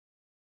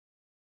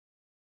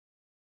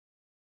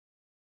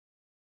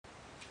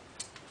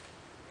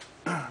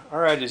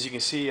Alright, as you can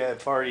see,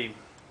 I've already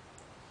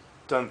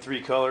done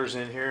 3 colors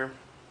in here.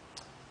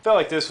 Felt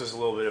like this was a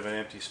little bit of an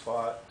empty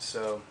spot,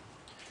 so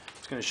I'm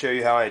just going to show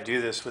you how I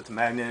do this with the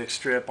magnetic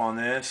strip on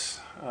this.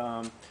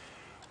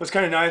 What's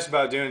kind of nice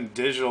about doing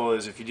digital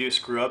is if you do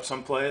screw up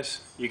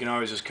someplace, you can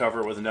always just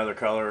cover it with another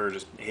color or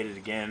just hit it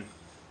again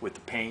with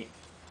the paint.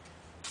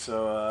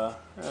 So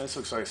this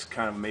looks like it's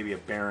kind of maybe a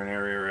barren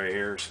area right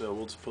here, so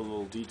we'll just put a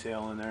little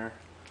detail in there.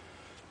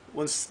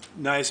 What's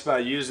nice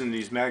about using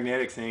these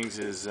magnetic things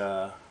is,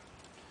 like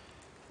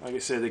I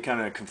said, they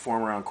kind of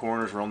conform around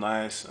corners real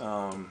nice.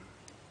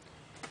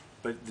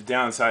 But the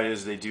downside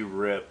is they do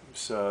rip,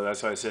 so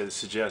that's why I said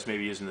suggest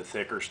maybe using the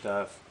thicker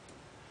stuff.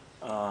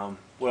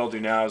 What I'll do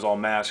now is I'll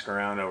mask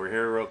around over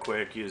here real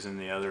quick using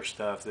the other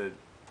stuff that,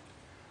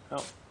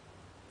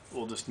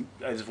 well,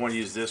 I just want to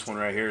use this one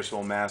right here, so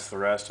we'll mask the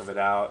rest of it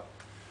out.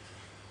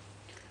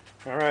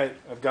 Alright,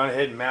 I've gone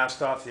ahead and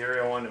masked off the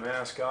area I wanted to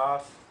mask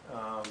off.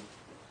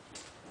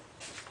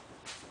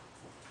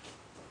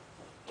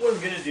 What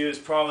I'm going to do is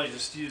probably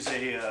just use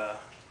a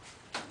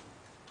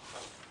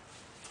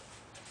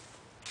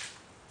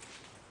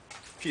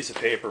piece of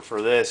paper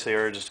for this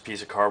here, just a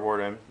piece of cardboard,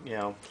 and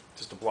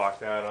just to block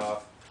that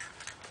off.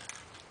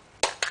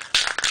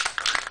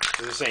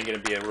 This ain't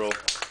going to be a real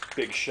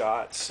big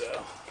shot,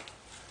 so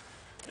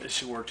this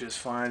should work just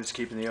fine. Just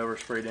keeping the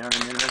overspray down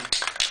a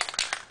minute.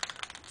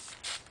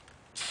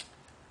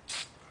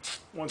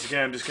 Once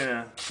again, I'm just going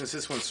to, since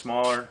this one's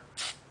smaller,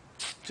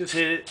 just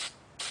hit it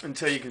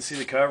until you can see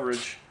the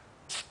coverage,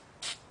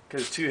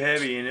 because it's too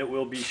heavy and it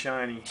will be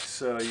shiny,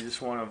 so you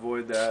just want to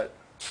avoid that.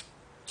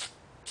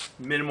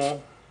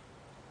 Minimal,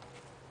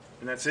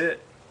 and that's it.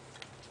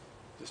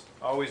 Just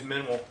always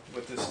minimal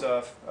with this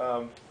stuff.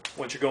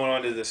 Once you're going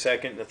on to the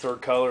second and the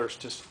third colors,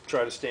 just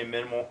try to stay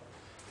minimal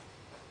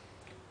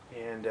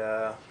and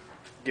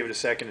give it a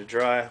second to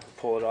dry.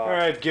 Pull it off.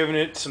 Alright, giving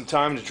it some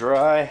time to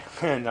dry,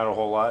 not a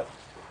whole lot.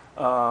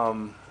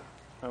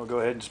 I'll go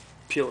ahead and just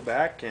peel it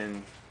back,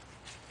 and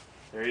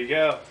there you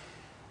go.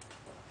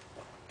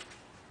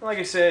 Like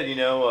I said,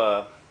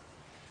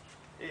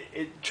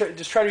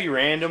 just try to be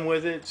random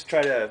with it. Just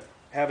try to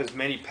have as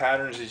many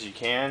patterns as you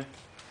can.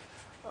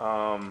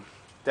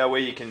 That way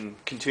you can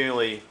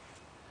continually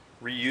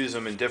reuse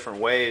them in different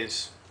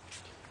ways.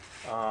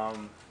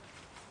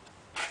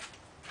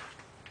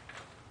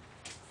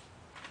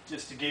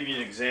 Just to give you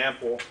an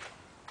example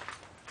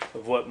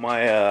of what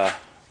my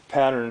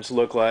patterns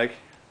look like.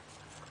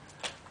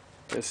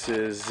 This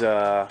is,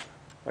 like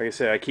I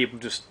said, I keep them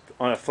just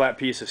on a flat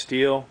piece of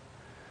steel.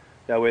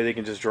 That way they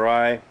can just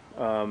dry.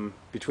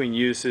 Between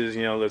uses,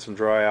 let them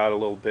dry out a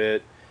little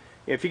bit.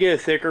 If you get a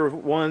thicker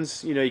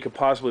ones, you could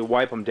possibly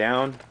wipe them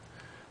down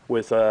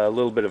with a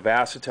little bit of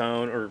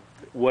acetone or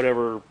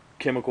whatever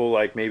chemical,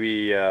 like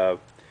maybe, I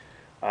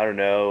don't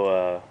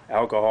know,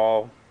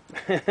 alcohol.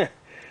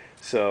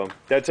 So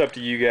that's up to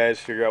you guys.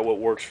 Figure out what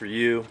works for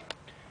you.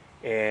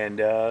 And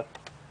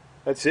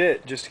that's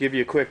it. Just to give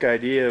you a quick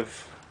idea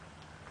of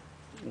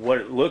what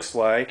it looks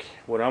like,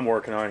 what I'm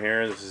working on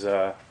here. This is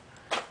old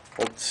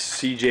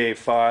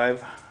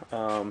CJ5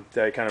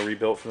 that I kind of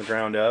rebuilt from the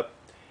ground up,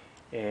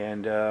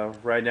 and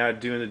right now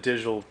doing the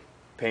digital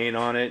paint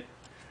on it,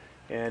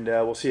 and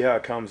we'll see how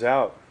it comes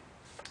out.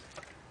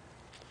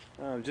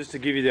 Just to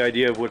give you the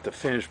idea of what the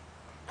finished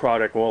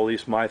product, well, at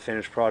least my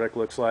finished product,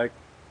 looks like.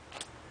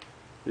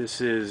 This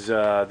is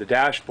the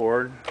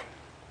dashboard,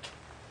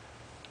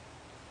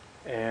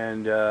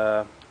 and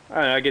I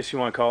don't know, I guess you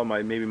want to call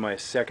it maybe my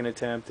second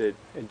attempt at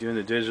doing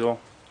the digital.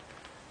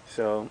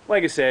 So,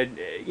 like I said,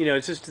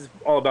 it's just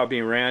all about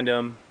being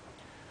random,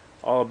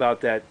 all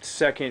about that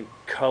second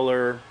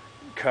color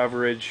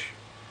coverage,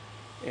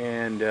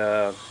 and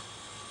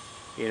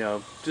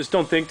just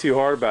don't think too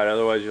hard about it.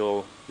 Otherwise,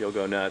 you'll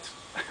go nuts.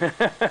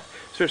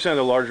 Especially on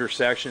the larger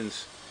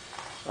sections,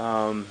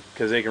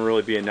 because they can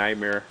really be a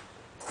nightmare.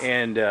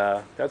 And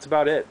that's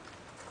about it.